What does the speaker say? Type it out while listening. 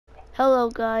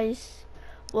Hello guys,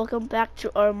 welcome back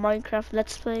to our Minecraft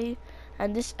Let's Play,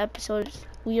 and this episode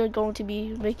we are going to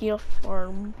be making a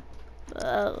farm.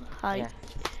 Hi. Yeah,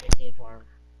 making a farm.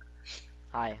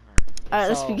 Hi. Alright,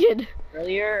 let's So begin.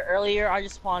 earlier I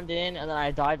just spawned in and then I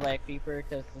died by a creeper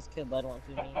because this kid led one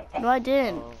to me. No, I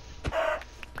didn't. So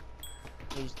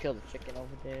he just killed the chicken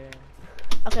over there.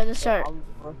 Okay, let's start.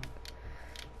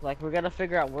 We're gonna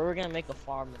figure out where we're gonna make a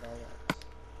farm and all that.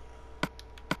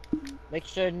 Make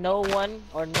sure no one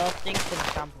or nothing can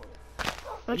trample it.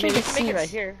 Let's Maybe we make can make it right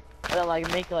here. And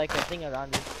then make like a thing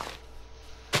around it.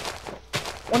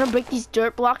 Wanna break these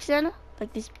dirt blocks in?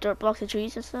 Like these dirt blocks of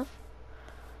trees and stuff?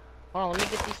 Hold on, let me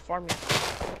get these farming.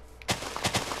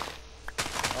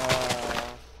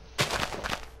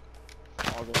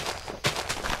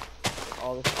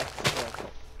 All this extra.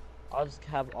 I'll just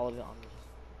have all of it on me.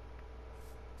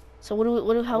 So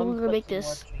how are we gonna make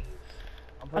this?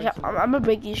 Okay, I'm gonna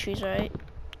break these trees, alright?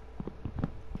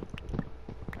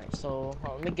 Alright, so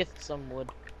let me get some wood.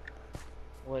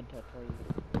 Wood, I tell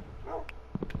you.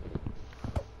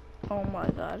 Oh my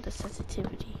god, the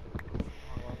sensitivity.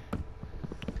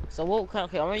 So okay, I'm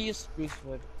gonna use spruce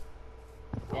wood.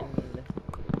 And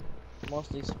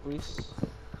mostly spruce.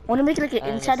 Wanna make like an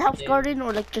inside house garden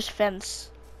or like just fence?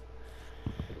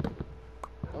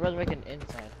 I'd rather make an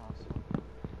inside house.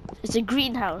 It's a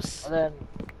greenhouse. And then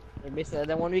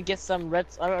when we get some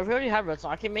redstone, I already have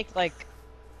redstone. I can make like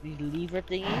these lever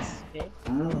thingies, okay?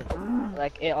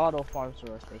 Like it auto farms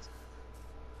for us, basically.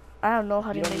 I don't know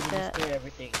how to You don't make need to that. destroy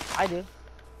everything. I do.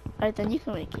 Alright, then you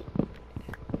can make it.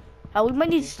 We might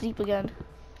need to sleep again.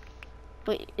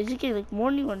 Wait, is it getting like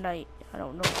morning or night? I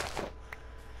don't know.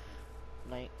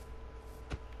 Night.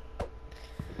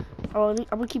 Oh, I'm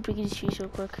gonna keep breaking these trees real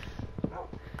quick.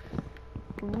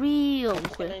 Real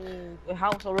quick.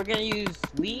 So we're gonna use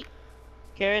wheat,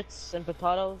 carrots, and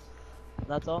potatoes.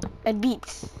 That's all. And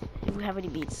beets, if we have any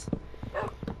beets.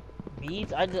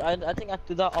 Beets? I think I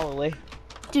threw that all away.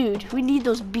 Dude, we need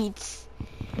those beets.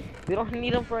 We don't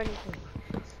need them for anything.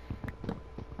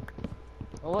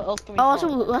 Well, what else can we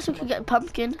Also we could get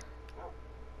pumpkin.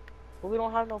 But we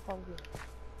don't have no pumpkin.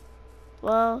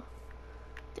 Well,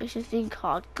 there's a thing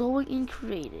called going in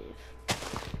creative.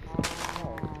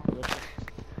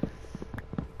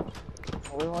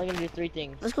 We're only gonna do 3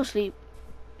 things. Let's go sleep.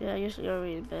 Yeah, you're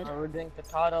already in bed. We're doing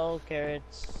potato,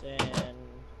 carrots, and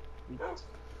wheat.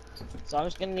 So I'm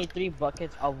just gonna need 3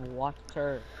 buckets of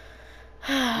water.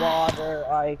 Water,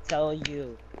 I tell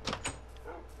you.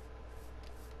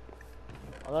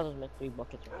 I'll just make 3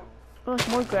 buckets right now. Oh, it's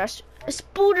more grass. A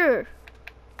spooter!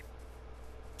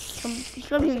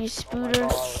 Come here, you spooter.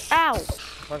 Ow!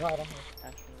 Forgot I have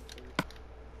actually.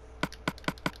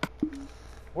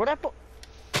 Where'd I put?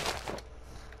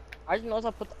 I didn't notice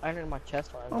I put the iron in my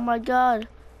chest. Oh my god.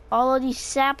 All of these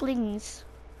saplings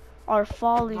are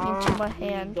falling into my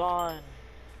hand. Gone.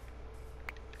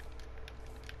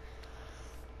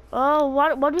 Oh,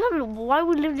 why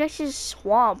we live next to this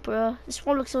swamp, bro? This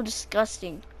swamp looks so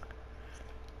disgusting.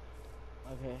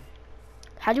 Okay.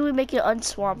 How do we make it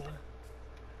unswamp?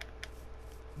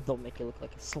 Don't make it look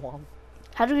like a swamp.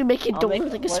 How do we make it don't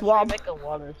look like a swamp? Make a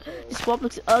water source. The swamp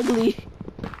looks ugly.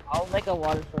 I'll make a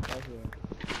water source right here.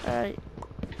 Alright.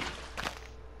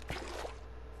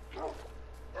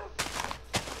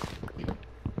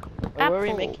 Where are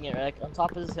we making it? Like on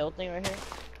top of this hill thing right here?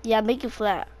 Yeah, make it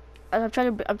flat. I'm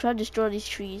trying to destroy these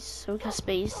trees so we have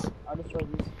space. I'll destroy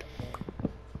these.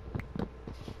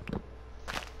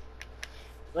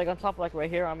 Like on top, like right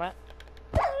here I'm at?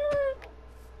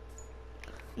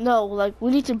 No, like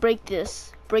we need to break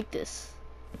this. Break this.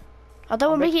 I thought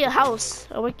we're making a house.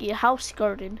 I'm making a house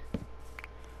garden.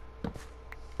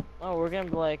 Oh, we're gonna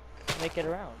like make it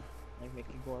around. Like make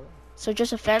it go around. So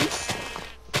just a fence?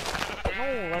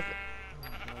 No, like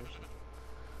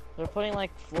they're putting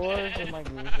like floors and like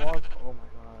walls. Oh my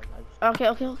god.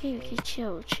 Okay,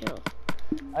 chill.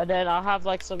 And then I'll have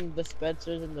like some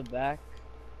dispensers in the back.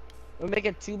 We'll make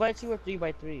it 2x2 or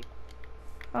 3x3.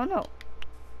 I don't know.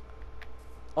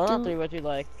 Oh, not 3x3,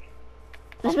 like.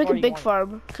 Let's make a big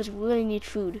farm because we really need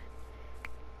food.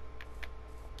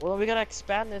 Well, we gotta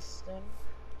expand this then.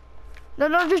 No,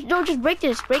 just break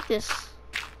this. Break this.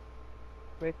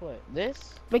 Break what?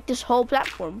 This? Break this whole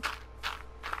platform.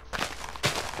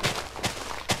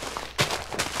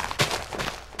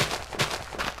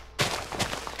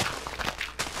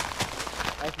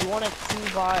 Like, you want it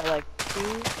 2 by like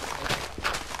 2?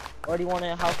 Or do you want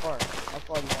it how far? How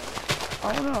far do you want it?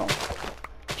 I don't know.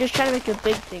 Just trying to make a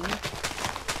big thing.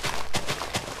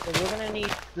 So we're gonna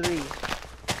need 3.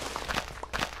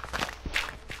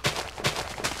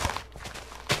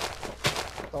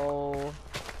 So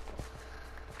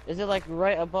Is it like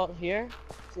right about here?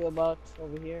 See about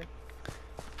over here?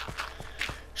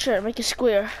 Sure, make a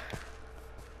square.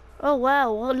 Oh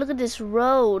wow, well, look at this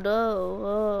road.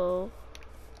 Oh.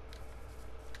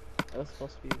 That was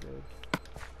supposed to be road.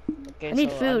 Okay, I need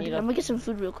so I food. need I'm a. gonna get some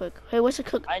food real quick. Hey, what's the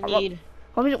cook? I need.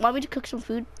 Want me to cook some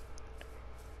food?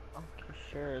 Okay,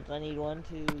 sure. I need 1,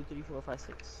 2, 3, 4, 5,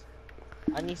 6.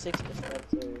 I need 6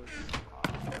 dispensers.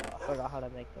 I forgot how to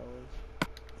make those.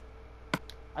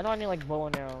 I know I need like bow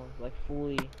and arrows, like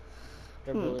fully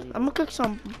durability. I'm gonna cook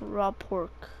some raw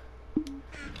pork.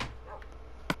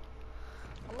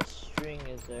 How much string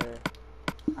is there?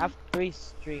 I have 3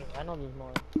 string. I know there's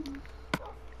more.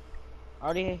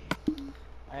 Already.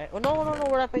 Oh no!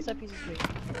 Where did I place that piece of string?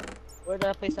 Where did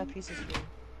I place that piece of string?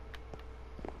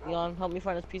 Leon, help me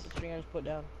find this piece of string I just put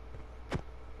down.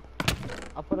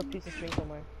 I'll put a piece of string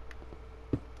somewhere.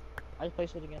 I just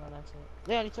placed it again on accident.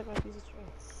 Leon, you took my piece of string.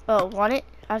 Oh, want it?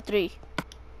 I have 3.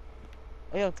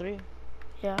 Oh, you have 3?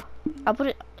 Yeah. I'll put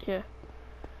it here.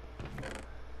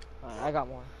 Alright, I got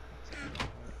more.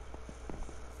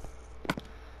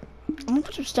 I'm gonna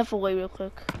put some stuff away real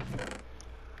quick.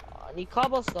 I need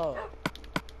cobblestone.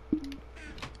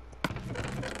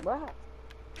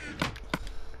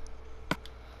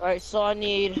 Alright, so I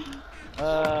need 1,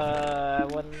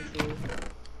 2.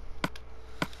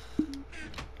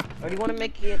 Or do you want to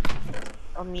make it?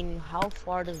 I mean, how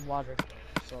far does water go?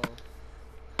 So,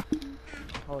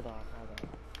 hold on.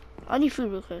 I need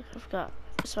food real quick. I forgot.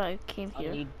 That's why I came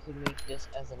here. I need to make this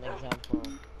as an example.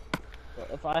 So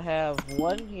if I have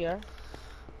 1 here,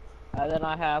 and then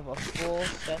I have a full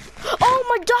set. Oh,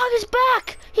 my dog is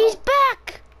back! He's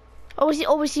back! Oh, is he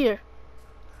always here?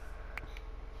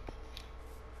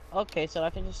 Okay, so I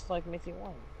can just like make it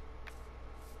 1.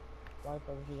 Why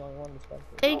there's only 1 dispenser?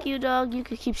 Thank you, dog. You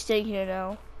can keep staying here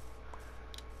now.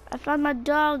 I found my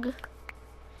dog.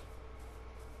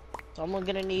 So I'm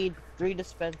gonna need 3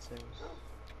 dispensers.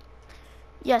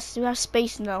 Yes, we have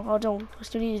space now. Oh, don't. We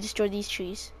still need to destroy these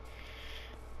trees.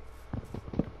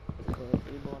 Okay,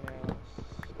 3 bow and arrows.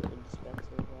 The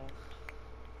dispensers left.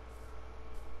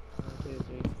 1, 2,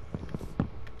 3.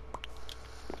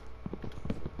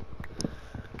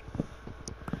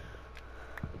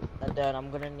 And then I'm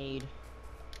gonna need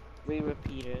 3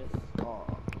 repeaters. Oh,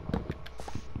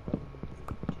 1,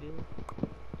 2,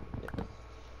 6.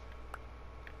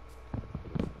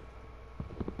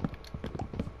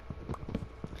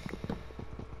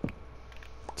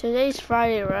 Today's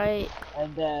Friday, right?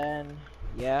 And then,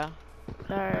 yeah.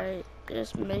 Alright,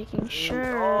 just making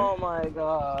sure. Oh my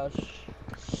gosh.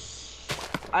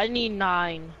 I need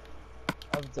 9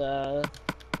 of the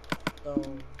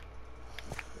stone.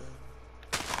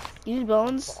 You need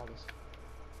bones?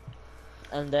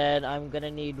 And then I'm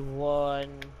gonna need 1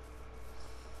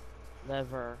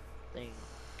 lever thing.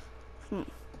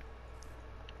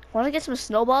 Wanna get some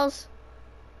snowballs?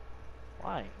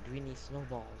 Why do we need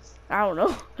snowballs? I don't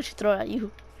know. I should throw it at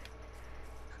you.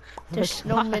 There's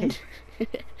snowmen.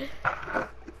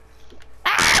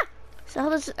 Ah! So how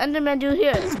does Enderman do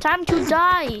here? It's time to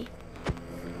die.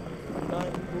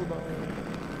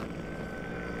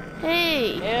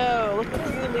 Hey. Ew, look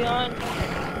at you, Leon.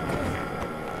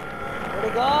 Where'd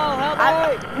it go? Help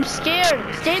me! I'm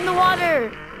scared. Stay in the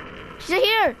water. She's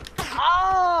here.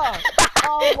 Ah!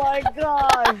 Oh my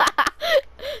god!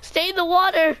 Stay in the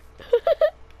water.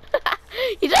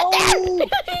 He's right there.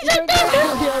 He's right there.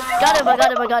 Got him.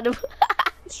 I got him.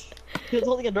 He was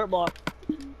holding a dirt block.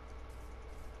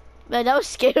 Man, that was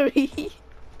scary.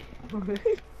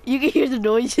 You can hear the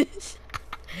noises.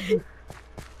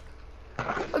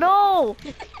 No!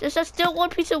 There's still 1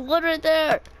 piece of wood right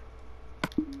there.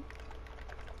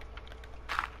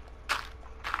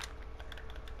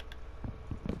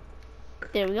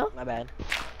 There we go. My bad.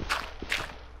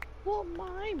 Well,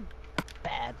 my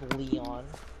bad, Leon.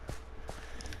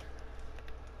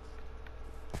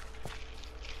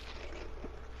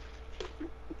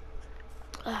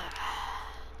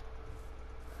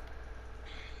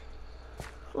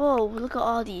 Whoa, look at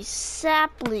all these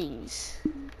saplings.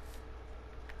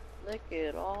 Look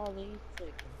at all these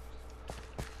things.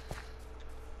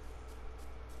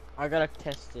 I gotta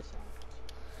test this out.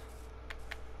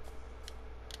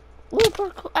 Ooh,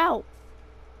 parkour out.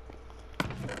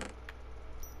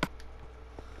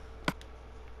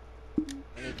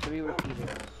 I need 3 repeaters.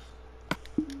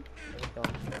 There we go.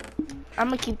 I'm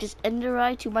gonna keep this ender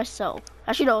eye to myself.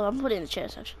 Actually, no, I'm putting it in the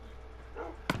chest, actually.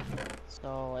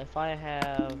 So, if I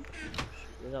have...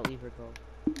 Where'd that lever go?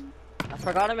 I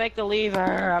forgot to make the lever.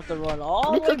 I have to run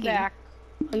all the way back.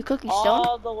 Are you cooking stone?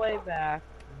 All the way back.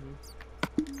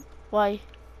 Why? I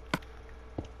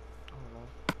don't know.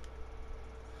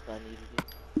 What I need to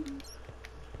do.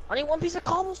 I need one piece of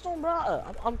cobblestone, bro.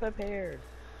 I'm unprepared.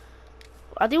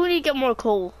 I think we need to get more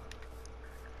coal.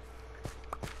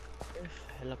 There's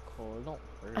hella cold. Don't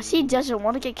worry. I see desert.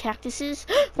 Want to get cactuses?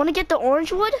 Want to get the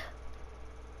orange wood?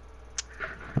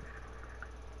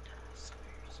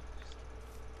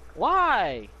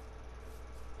 Why?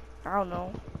 I don't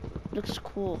know. Looks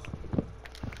cool.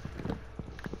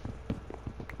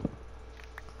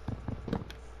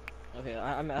 Okay,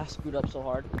 I screwed up so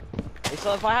hard. Okay,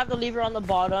 so if I have the lever on the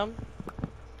bottom,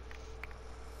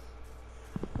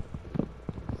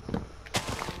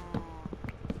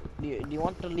 do you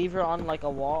want the lever on like a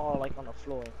wall or like on the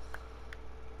floor?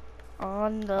 On I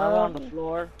want the on the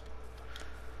floor.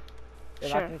 Then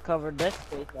sure. I can cover this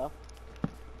space up.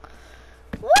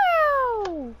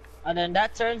 Wow! And then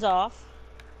that turns off.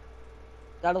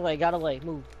 Got away,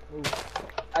 move.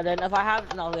 And then if I have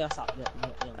yeah, stop.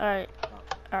 All right. Stop.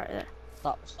 All right. There.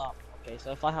 Stop. Okay,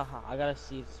 so if I gotta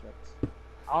see if this works.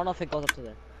 I don't know if it goes up to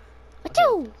there.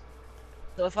 Achoo!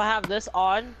 So if I have this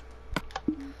on,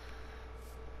 and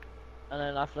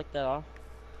then I flick that off.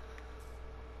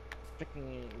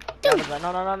 Freaking no.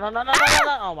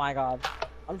 Oh my god.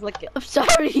 Unflick it. I'm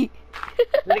sorry.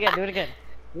 Do it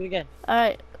again. All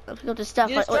right. Let's go to stuff.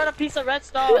 You just throw a piece of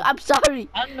redstone. I'm sorry.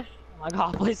 Oh my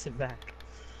god, place it back.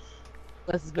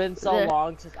 It's been so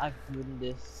long since I've done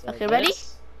this. Okay, ready?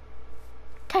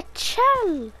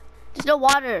 Ka-chow! There's no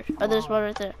water. Oh, there's water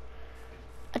right there.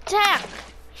 Attack!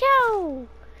 Yo!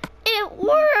 It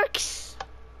works!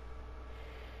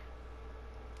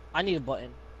 I need a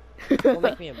button. Go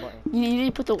make me a button. You need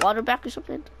to put the water back or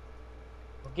something?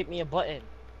 Go get me a button.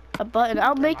 A button.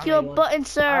 I'll make you a button,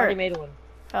 sir. I already made one.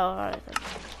 Oh, alright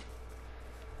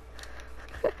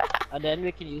then. And then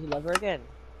we can use the lever again.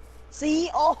 See?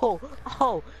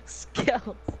 Oh,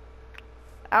 skills.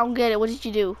 I don't get it. What did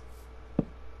you do?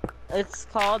 It's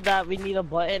called that we need a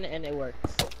button and it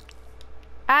works.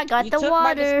 I got You the took water.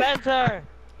 my dispenser.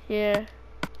 Here.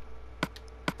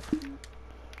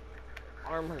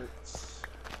 Arm hurts.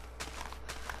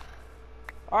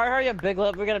 Alright, hurry up, Big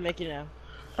Lip. We're gonna make it now.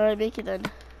 Alright, make it then.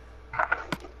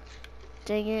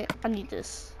 Dang it. I need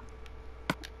this.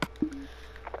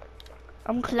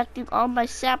 I'm collecting all my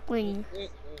sapling.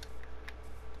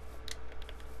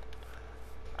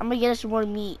 I'm gonna get us more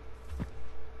meat.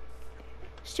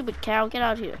 Stupid cow, get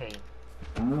out of here. Okay.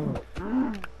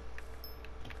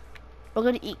 We're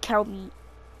gonna eat cow meat.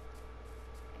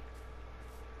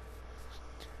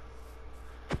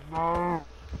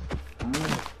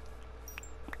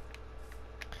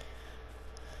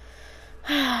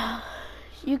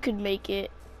 You can make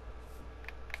it.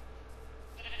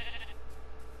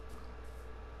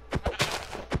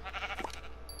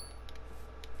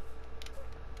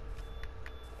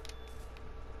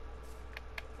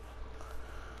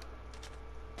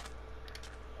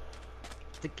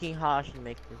 Thinking how I should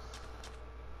make this.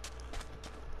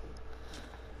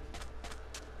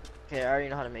 Okay, I already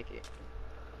know how to make it.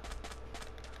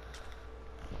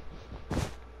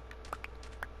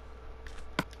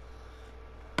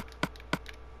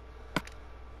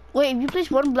 Wait, if you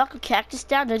place one block of cactus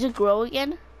down, does it grow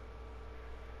again?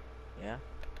 Yeah.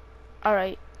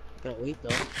 Alright. Gotta wait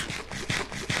though.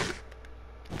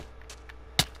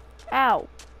 Ow.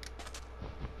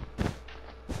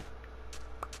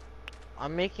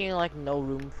 I'm making like no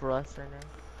room for us right now.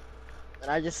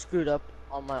 And I just screwed up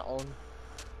on my own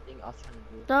thing I was trying to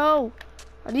do. No.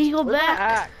 I need to go Where's my back.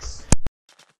 axe?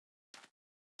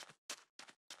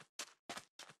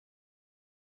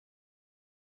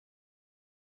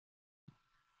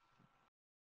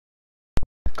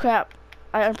 Crap.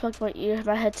 I unplugged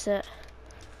my headset.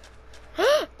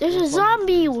 There's a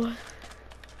zombie!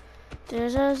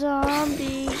 There's a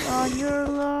zombie on your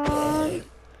lawn.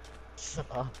 Shut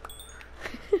up.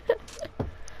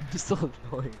 You're so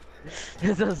annoying.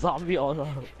 There's a zombie on our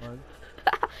lawn.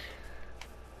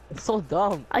 It's so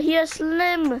dumb. I hear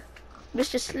Slim.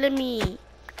 Mr. Slimmy.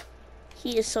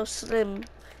 He is so slim.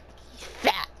 He's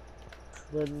fat.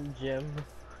 Slim Jim.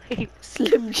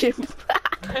 Slim Jim.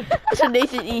 That's what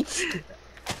Nathan eats.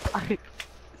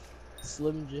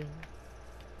 Slim Jim.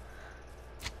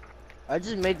 I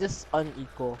just made this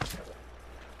unequal.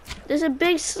 There's a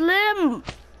big Slim.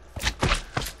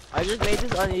 I just made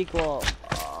this unequal.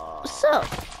 What's up?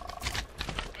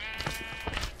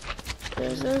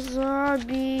 There's a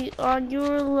zombie on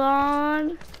your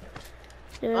lawn.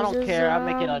 There's I don't a care, I'll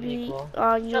make it zombie unequal.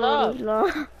 on Shut your up.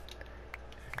 lawn.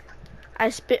 I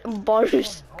spit in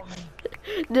bars.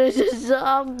 There's a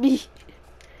zombie.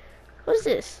 What's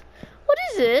this? What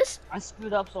is this? I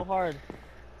screwed up so hard.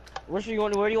 Where do you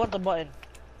want the button?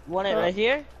 You want it right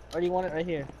here? Or do you want it right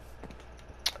here?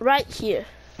 Right here.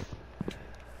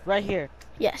 Right here.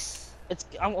 Yes.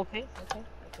 I'm okay. Okay.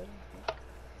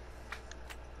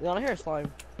 Leon, I hear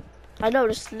slime. I know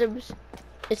the slims.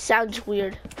 It sounds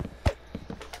weird.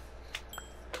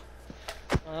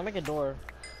 I'll make a door.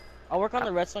 I'll work on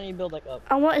the redstone. You build like up.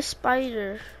 I want a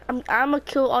spider. I'm gonna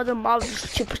kill all the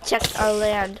mobs to protect our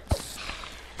land.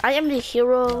 I am the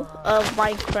hero of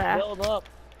Minecraft. Build up.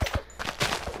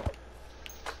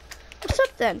 What's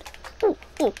up then? Ooh,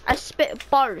 I spit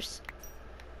bars.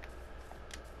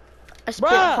 I spit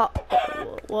hot.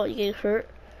 Oh, well, you get hurt.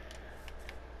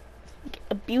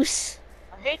 Abuse.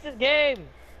 I hate this game.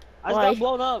 I just Why? got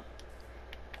blown up.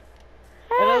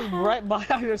 And I was right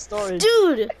behind your storage.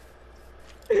 Dude!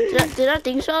 Did that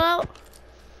thing fall out?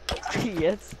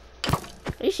 Yes.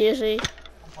 Are you seriously?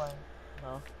 I'm playing.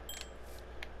 No.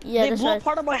 Yeah, they that's blew right. up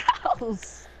part of my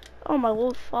house. Oh, my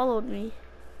wolf followed me.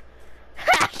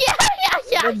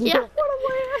 They blew yeah. up part of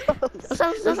my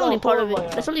house. That's only part of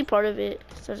it. That's only part of it.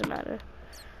 It doesn't matter.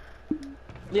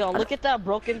 Leon, look at that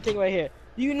broken thing right here.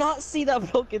 Do you not see that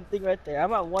broken thing right there?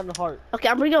 I'm at 1 heart. Okay,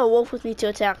 I'm bringing a wolf with me to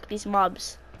attack these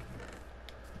mobs.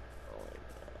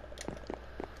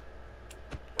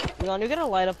 Leon, you're gonna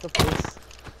light up the place.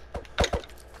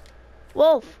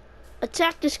 Wolf,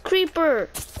 attack this creeper.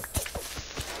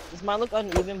 This might look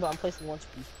uneven, but I'm placing 1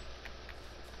 piece.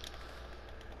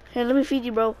 Here, let me feed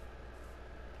you, bro.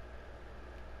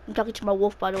 I'm talking to my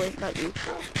wolf, by the way, not you.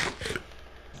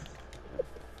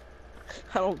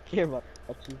 I don't care about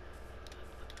you.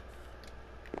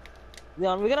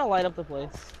 Leon, we're gonna light up the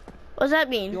place. What does that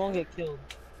mean? You won't get killed.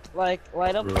 Like,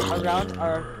 light up around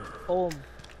our home.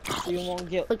 So you won't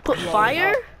get Like put blown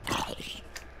fire? up.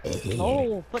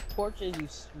 No, put torches, you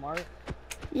smart.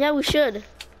 Yeah, we should.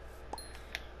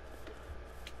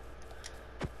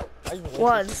 I just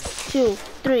 1, wasted 2,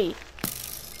 3.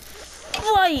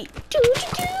 Fight!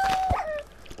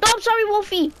 No, I'm sorry,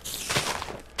 Wolfie.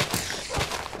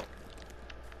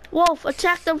 Wolf,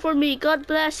 attack them for me. God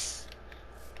bless.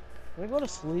 Can we go to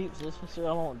sleep so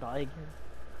I don't die again?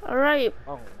 All right.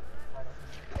 Oh.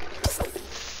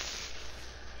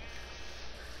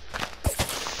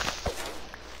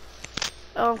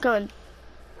 Oh, I'm coming.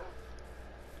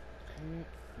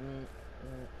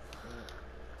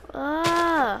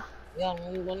 Ah. Yeah,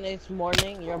 when it's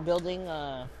morning, you're building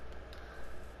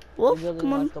Wolf, you're building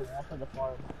come on. like the wall for the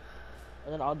farm,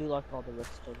 and then I'll do like all the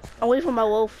redstone stuff. I'm waiting for my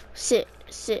wolf. Sit.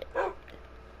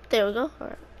 There we go. All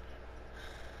right.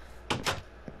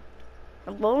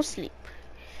 I'm going to sleep.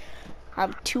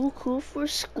 I'm too cool for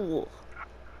school.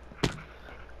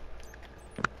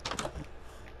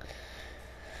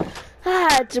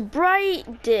 Ah, it's a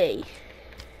bright day.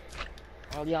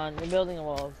 Oh, Leon, you're building a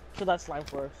wall. Kill that slime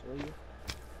first, will you?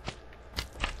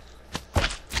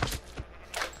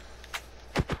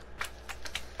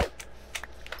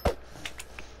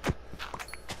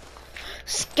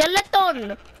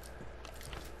 Skeleton!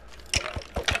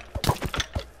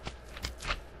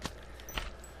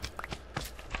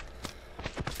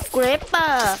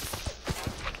 Grandpa!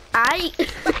 I...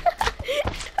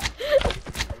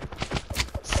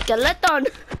 Skeleton!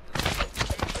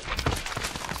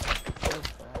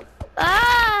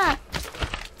 Ah!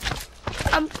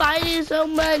 I'm fighting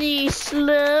somebody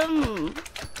slim.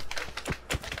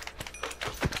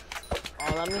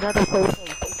 Oh, that means I have to play some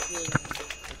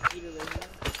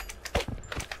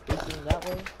facing that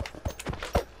way.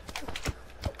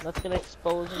 That's gonna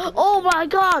expose. Oh my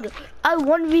god! I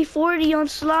 1v40 on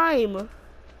slime.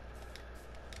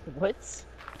 What?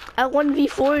 I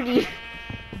 1v40.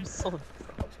 I'm so.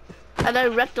 And I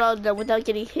wrecked all of them without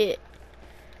getting hit.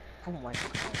 Oh my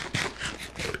god.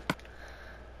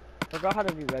 I forgot how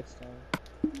to do redstone.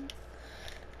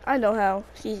 I know how.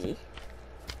 It's easy.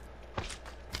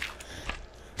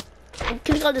 And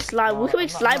click on the slime. We can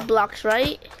make slime blocks,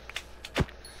 right?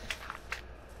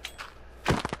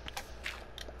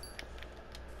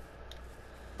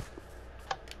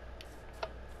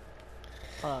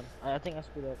 Hold on. I think I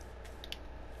screwed up.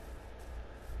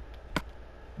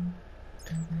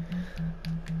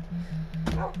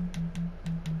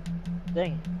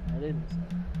 Dang it. I didn't.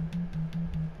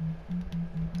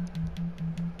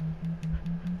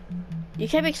 You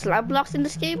can't make slime blocks in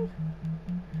this game?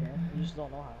 Yeah, you just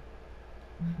don't know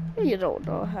how. You don't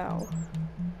know how.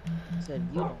 I said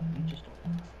you don't, you just don't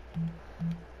know.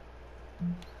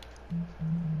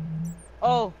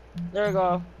 Oh, there we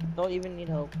go. Don't even need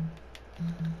help.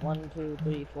 1, 2,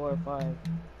 3, 4, 5,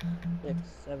 6,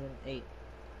 7, 8.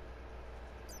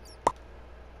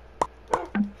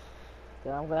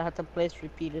 Then I'm gonna have to place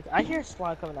repeated. I hear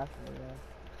slime coming after me, man.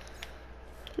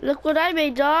 Look what I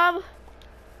made, Dom.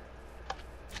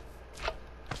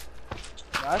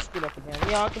 Yeah, I screwed up again.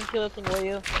 Yeah, I can kill this thing, will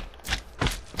you?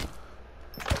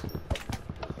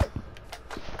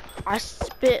 I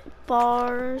spit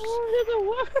bars. Oh, it doesn't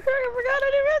work. I forgot I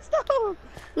did redstone.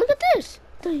 Look at this.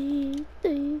 Dee,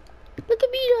 dee. Look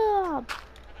at me, Dom.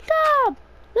 Dom,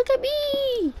 look at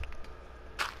me.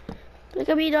 Look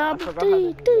at me, I Dom. forgot how to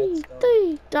Dee, do dee, redstone.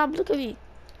 dee. Dom, look at me.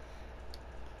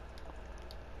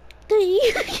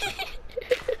 Dee.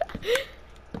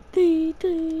 Dee,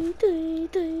 dee, dee,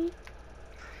 dee.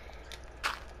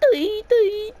 Dee,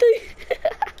 dee, dee.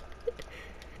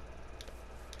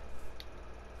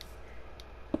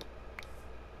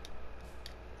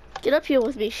 Get up here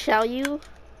with me, shall you?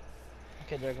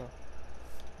 Okay, there you go.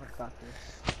 I got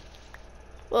this.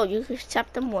 Well, you can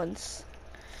tap them once.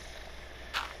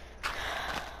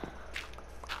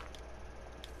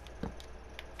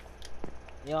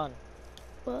 Leon,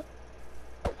 What?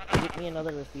 get me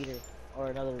another repeater. Or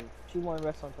another 2 more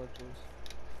redstone torches.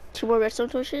 2 more redstone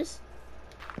torches?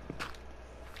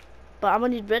 But I'm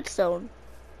gonna need redstone.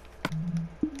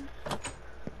 I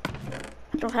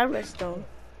don't have redstone.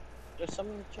 There's some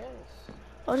in the chest.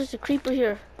 Oh, there's a creeper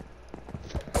here.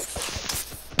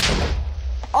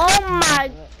 Oh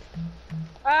my!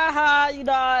 Aha, you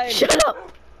died! Shut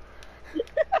up!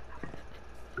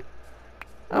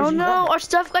 Oh you no, die? our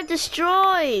stuff got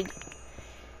destroyed.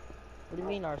 What do you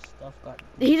mean our stuff got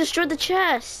He destroyed the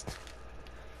chest.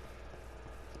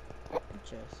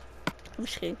 chest? I'm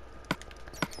just kidding.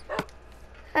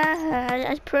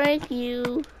 I pranked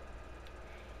you.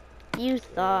 You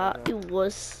thought it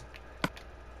was.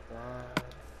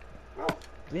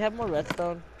 We have more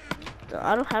redstone.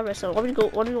 I don't have redstone. Want me to go?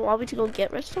 Want me to go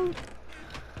get redstone?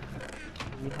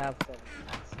 We have some.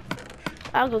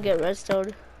 I'll go get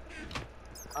redstone.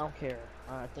 I don't care.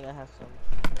 I think I have some.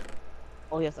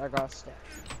 Oh yes, I got a stack.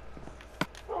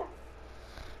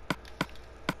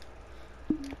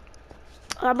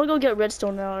 I'm gonna go get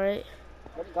redstone now, alright?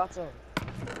 I got some.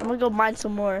 I'm gonna go mine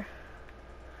some more.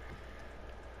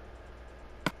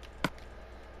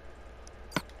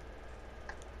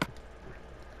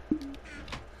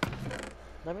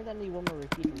 That means I need 1 more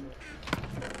repeater.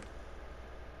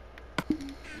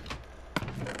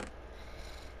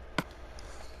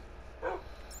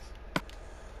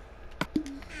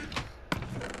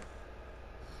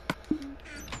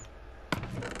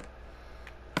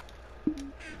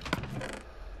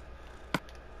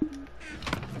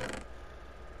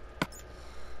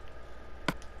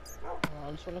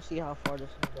 I just want to see how far this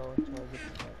can go until I get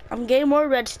to that. I'm getting more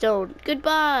redstone.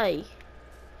 Goodbye.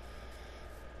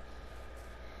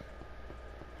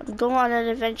 I'm going on an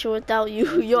adventure without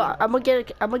you. Yo, I'm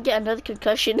gonna get another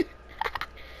concussion.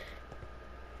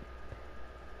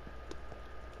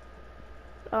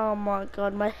 Oh my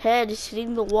god, my head is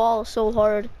hitting the wall so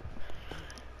hard.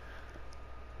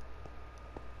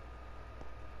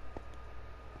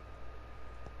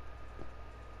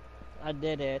 I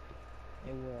did it.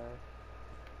 It worked.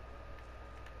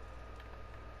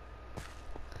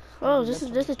 Oh,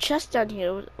 there's a chest down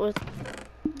here with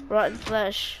rotten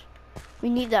flesh. We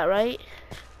need that, right?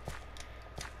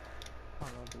 I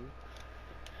don't know, dude.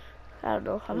 I don't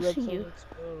know. I'm Let's seeing go, you. let's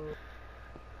go.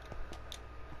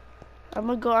 I'm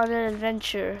gonna go on an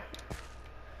adventure.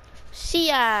 See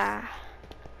ya.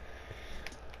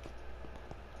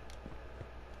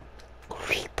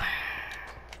 Creeper.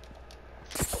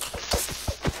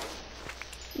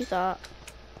 You thought.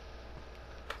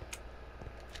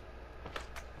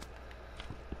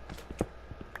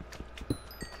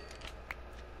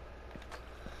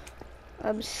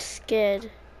 I'm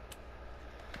scared.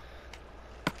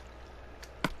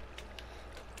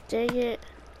 Dang it.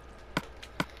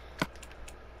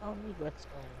 I don't need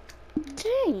redstone.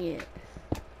 Dang it.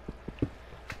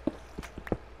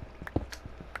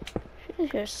 I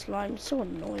hear slime, so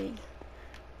annoying.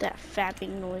 That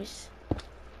fapping noise.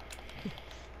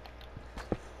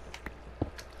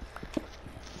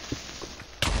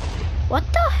 What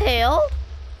the hell?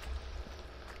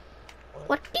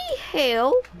 What the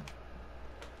hell?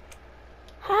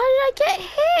 How did I get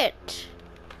hit?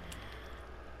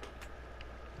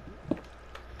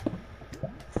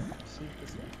 See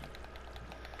this way.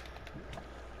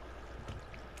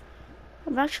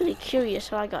 I'm actually curious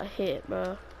how I got hit,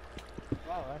 bro.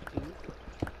 Wow, actually.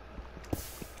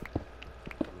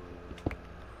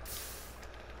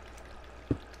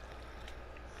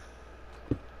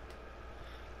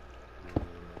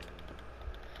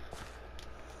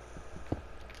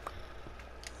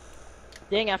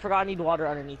 Dang, I forgot I need water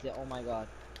underneath it. Oh my god.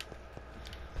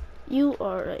 You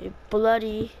are a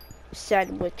bloody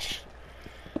sandwich.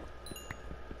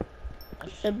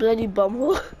 A bloody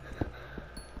bumhole.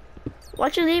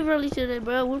 Why'd you leave early today,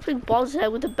 bro? We're playing balls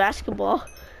head with a basketball.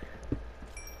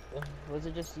 Was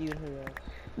it just you and who else?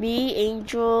 Me,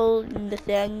 Angel,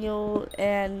 Nathaniel,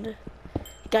 and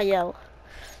Gael.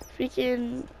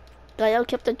 Freaking Gael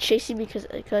kept on chasing me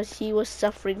because he was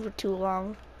suffering for too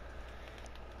long.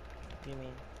 What do you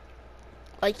mean?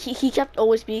 Like he kept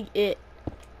always being it,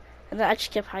 and then I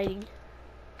just kept hiding.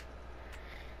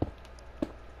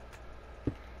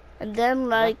 And then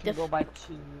like That can go by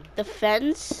 2. the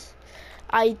fence,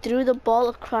 I threw the ball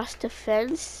across the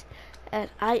fence, and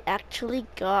I actually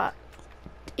got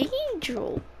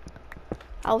Angel.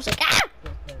 I was like, ah!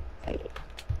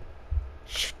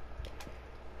 Shh,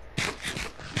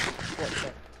 What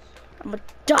fence? I'm gonna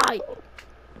die.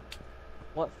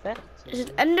 What fence? There's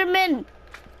an Enderman.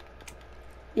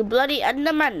 You bloody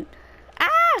Enderman.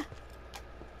 Ah!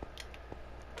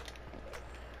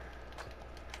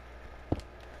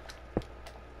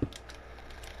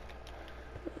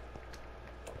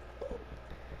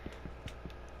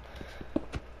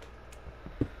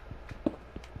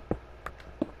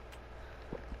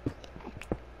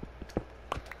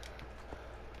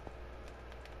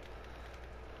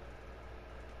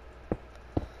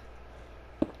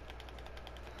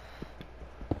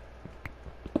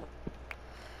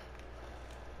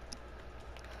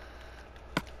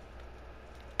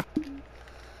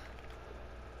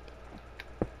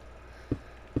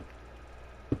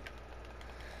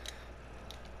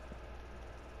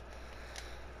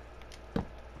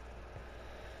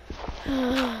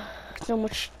 So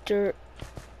much dirt.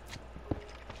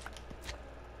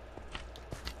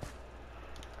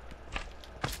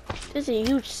 There's a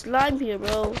huge slime here,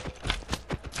 bro.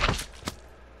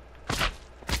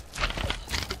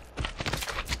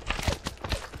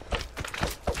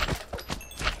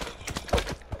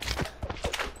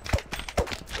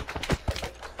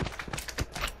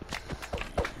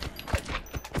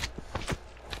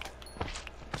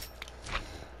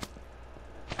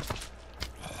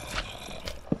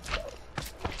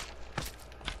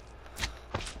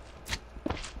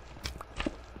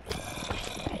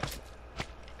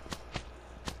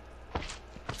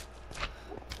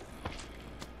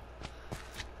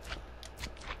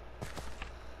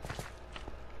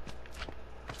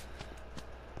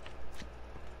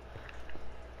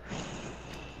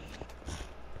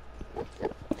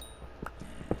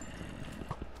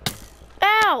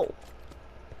 Ow!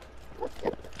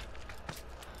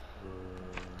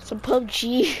 Some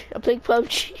PUBG. I'm playing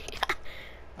PUBG.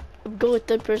 I'm going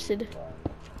third person.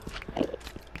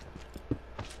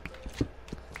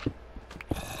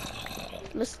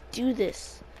 Let's do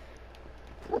this.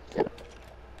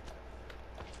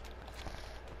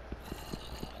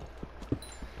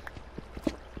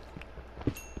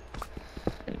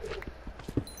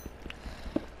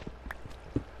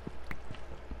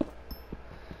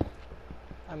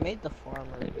 I made the farm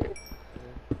already.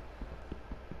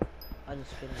 I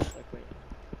just finished like right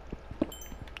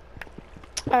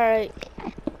now. Alright.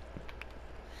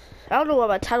 I don't know why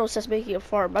my title says making a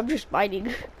farm. I'm just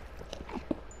mining.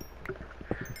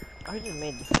 I just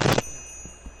made the farm.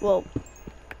 Whoa.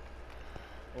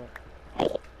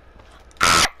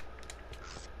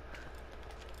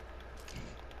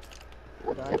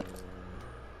 Die.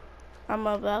 I'm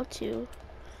about to.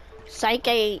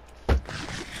 Psyche.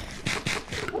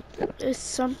 There's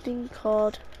something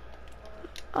called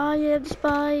I am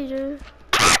spider.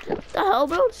 What the hell,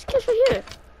 bro? This kid's right here.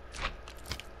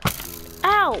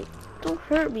 Ow! Don't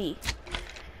hurt me.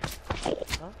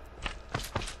 Huh?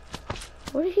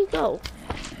 Where did he go?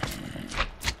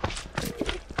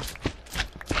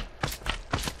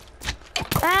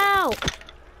 Ow!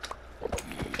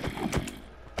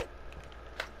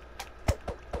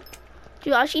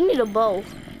 Dude, I actually need a bow.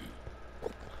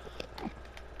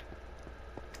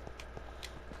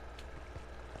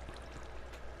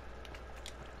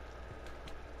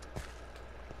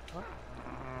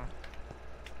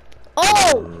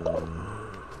 Oh!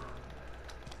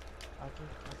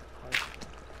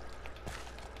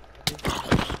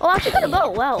 Oh, I actually got a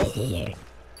bow. Wow. I gave it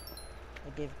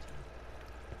to you.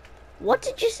 What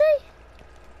did you say?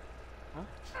 Huh?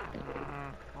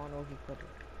 I don't know if you put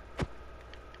it.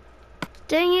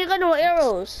 Dang, you got no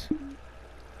arrows.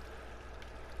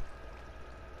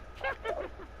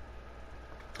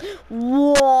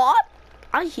 What?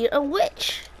 I hear a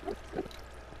witch.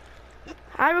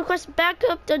 I request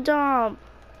backup the dump.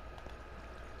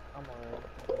 I'm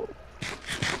alright.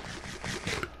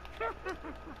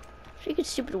 Freaking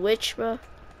stupid witch, bro.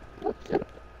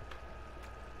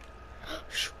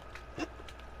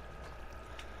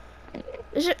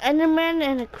 There's an Enderman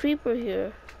and a creeper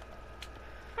here.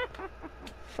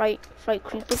 Fight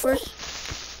creeper first.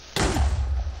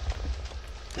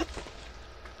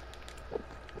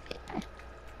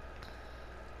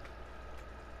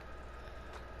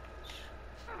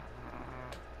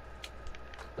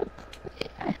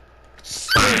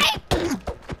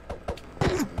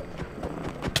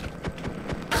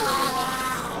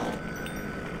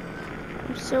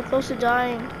 I'm so close to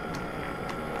dying.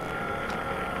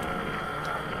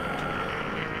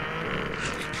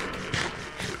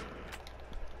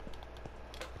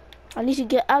 I need to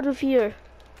get out of here.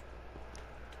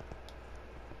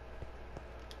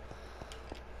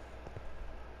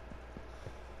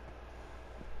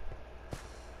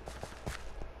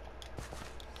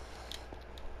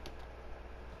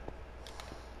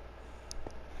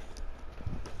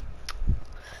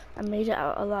 I made it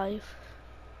out alive.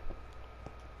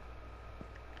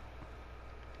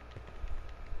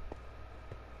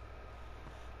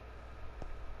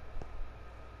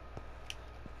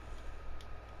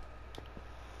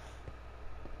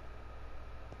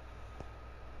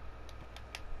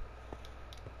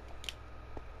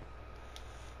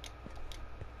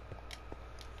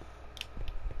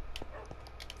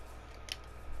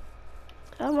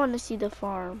 I want to see the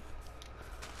farm.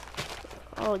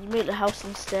 Oh, you made a house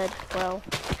instead. Well,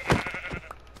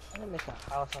 I didn't make a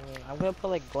house. I mean, I'm gonna put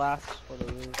like glass for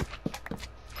the roof.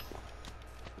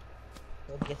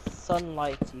 It'll get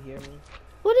sunlight. You hear me?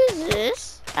 what is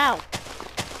this? Ow.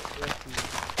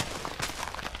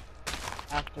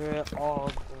 After it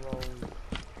all grows.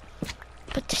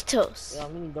 Potatoes. Yeah,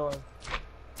 I need doors.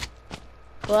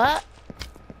 What?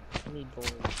 I need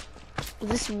doors.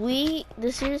 This wheat?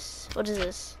 This is? What is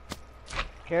this?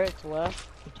 Carrots left,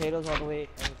 potatoes all the way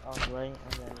and on the right,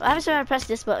 and then I haven't tried to press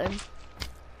this button.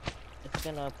 it's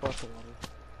gonna pour some water.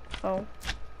 Oh.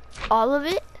 All of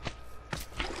it?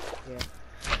 Yeah.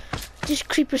 This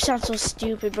creeper sounds so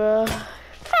stupid, bro.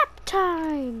 Nap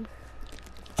time!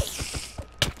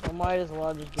 I might as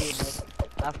well just do it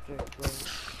like after it grows.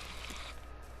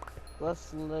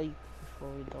 Less late before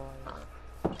we die.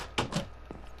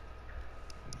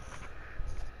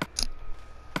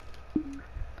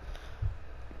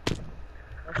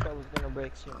 I thought I was gonna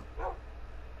break soon.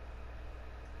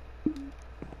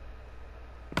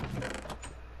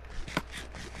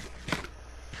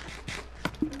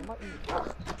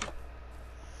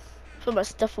 Put my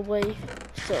stuff away.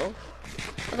 So,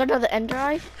 I got another ender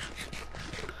eye.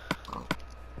 I'm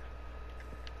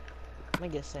gonna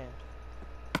get sand.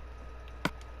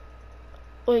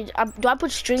 Wait, do I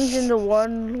put strings in the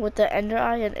one with the ender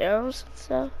eye and arrows and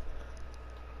stuff?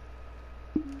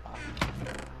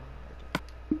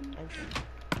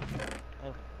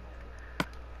 Oh.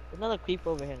 Another creep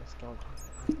over here in the skeleton.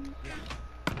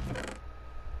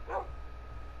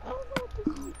 I don't know what this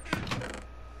is.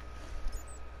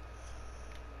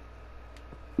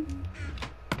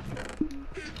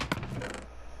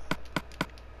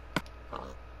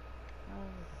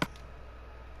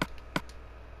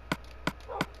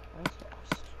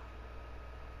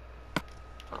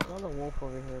 Another wolf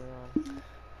over here around.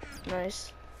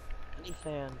 Nice. I need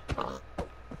sand.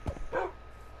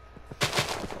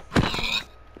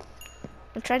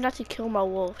 I'm trying not to kill my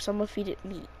wolf, so I'm gonna feed it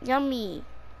meat. Yummy.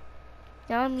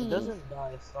 Yummy. It doesn't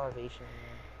die of starvation,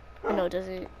 man. No, it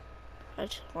doesn't. I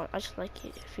just like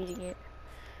it, feeding it.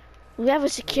 We have a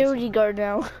security guard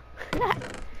now.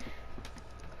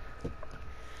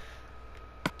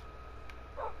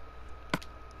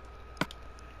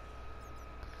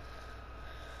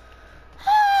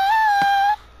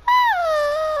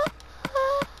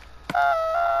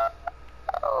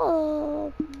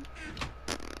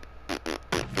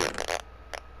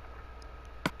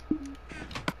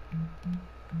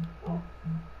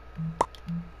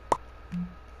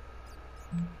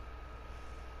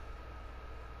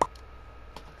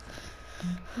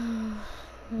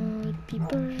 Happy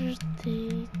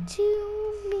birthday to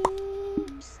me.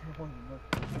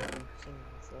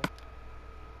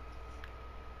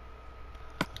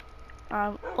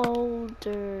 I'm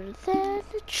older than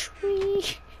a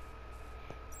tree.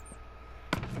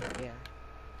 Yeah.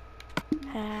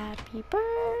 Happy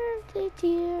birthday,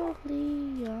 dear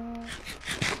Leon.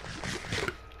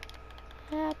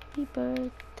 Happy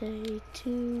birthday to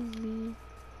me.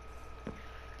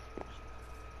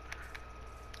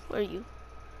 Where are you?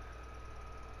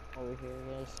 Over here,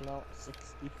 gonna smell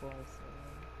 64 sand.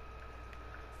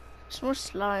 There's more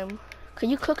slime. Can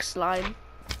you cook slime?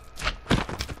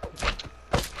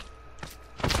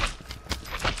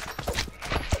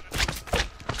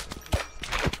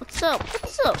 What's up?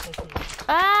 What's up?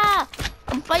 Ah!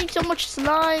 I'm finding so much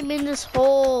slime in this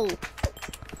hole.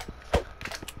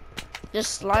 There's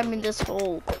slime in this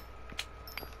hole.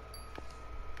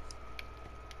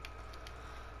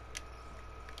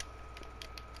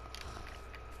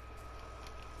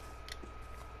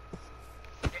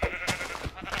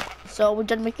 So we're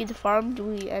done making the farm. Do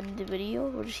we end the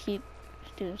video or just keep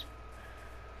dunes?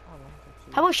 I don't know. Let's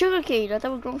see. How about sugarcane? I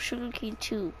thought we're growing sugarcane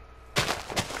too.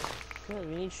 Good,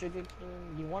 we need sugar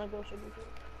cane. Do you want to grow sugar cane?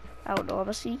 I don't know. I'm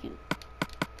gonna see you.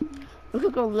 We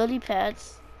could grow lily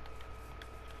pads.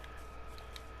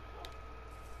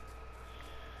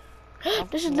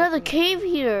 There's another cave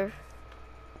here.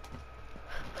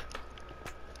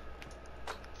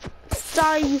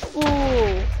 Die, you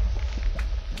fool!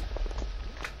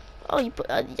 Oh, you put.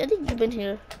 I think you've been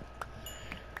here.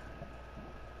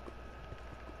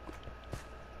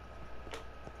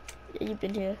 Yeah, you've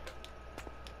been here.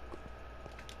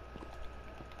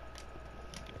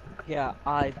 Yeah,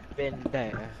 I've been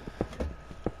there.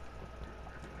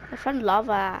 I found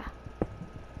lava.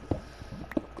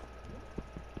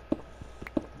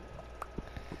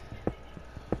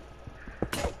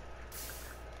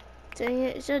 Dang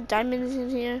it! Is there diamonds in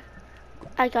here?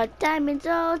 I got diamonds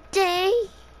all day.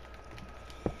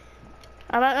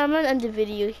 I'm gonna end the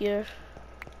video here.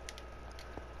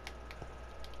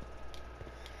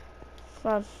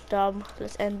 Come on, dumb.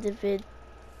 Let's end the vid.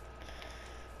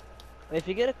 If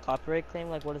you get a copyright claim,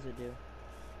 like, what does it do?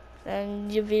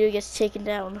 And your video gets taken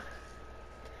down.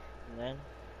 And then?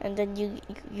 And then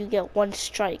you get 1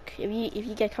 strike. If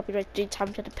you get copyright 3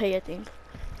 times, you have to pay. I think.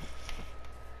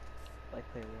 Like,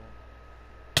 pay what?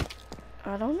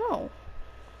 I don't know.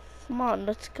 Come on,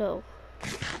 let's go.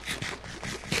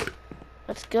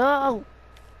 Let's go.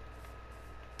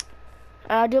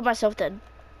 I'll do it myself then.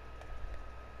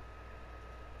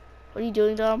 What are you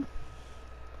doing, Dom?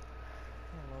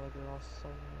 I don't know, like, they're all so...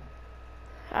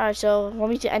 Alright, so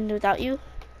want me to end without you?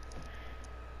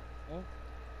 Hmm?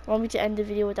 Want me to end the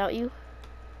video without you?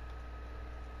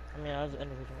 I mean, I was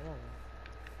individual.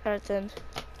 Alright then.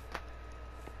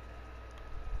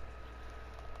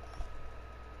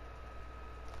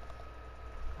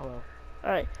 Hello.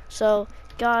 Alright, so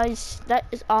guys, that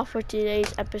is all for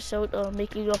today's episode of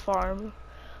Making a Farm.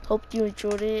 Hope you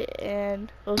enjoyed it,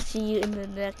 and we'll see you in the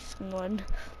next one.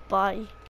 Bye.